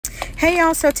Hey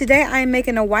y'all, so today I am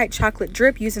making a white chocolate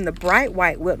drip using the bright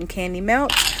white Wilton candy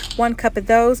melt. 1 cup of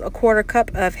those, a 1/4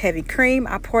 cup of heavy cream.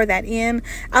 I pour that in.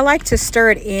 I like to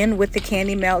stir it in with the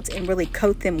candy melt and really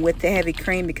coat them with the heavy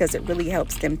cream because it really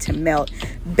helps them to melt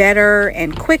better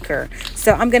and quicker.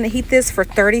 So I'm going to heat this for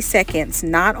 30 seconds,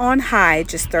 not on high,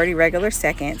 just 30 regular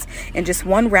seconds, and just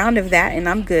 1 round of that and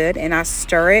I'm good. And I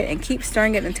stir it and keep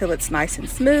stirring it until it's nice and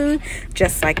smooth,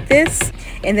 just like this.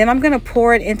 And then I'm going to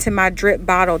pour it into my drip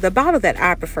bottle, the bottle that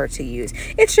I prefer to use.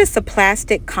 It's just a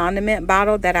plastic condiment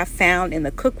bottle that I found in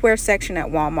the cookware section at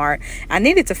Walmart. I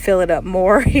needed to fill it up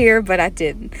more here, but I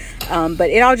didn't. But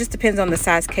it all just depends on the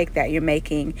size cake that you're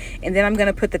making. And then I'm going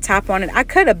to put the top on it. I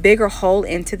cut a bigger hole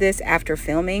into this after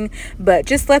filming, but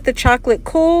just let the chocolate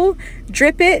cool,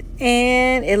 drip it,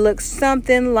 and it looks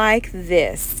something like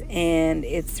this. And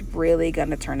it's really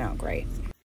going to turn out great.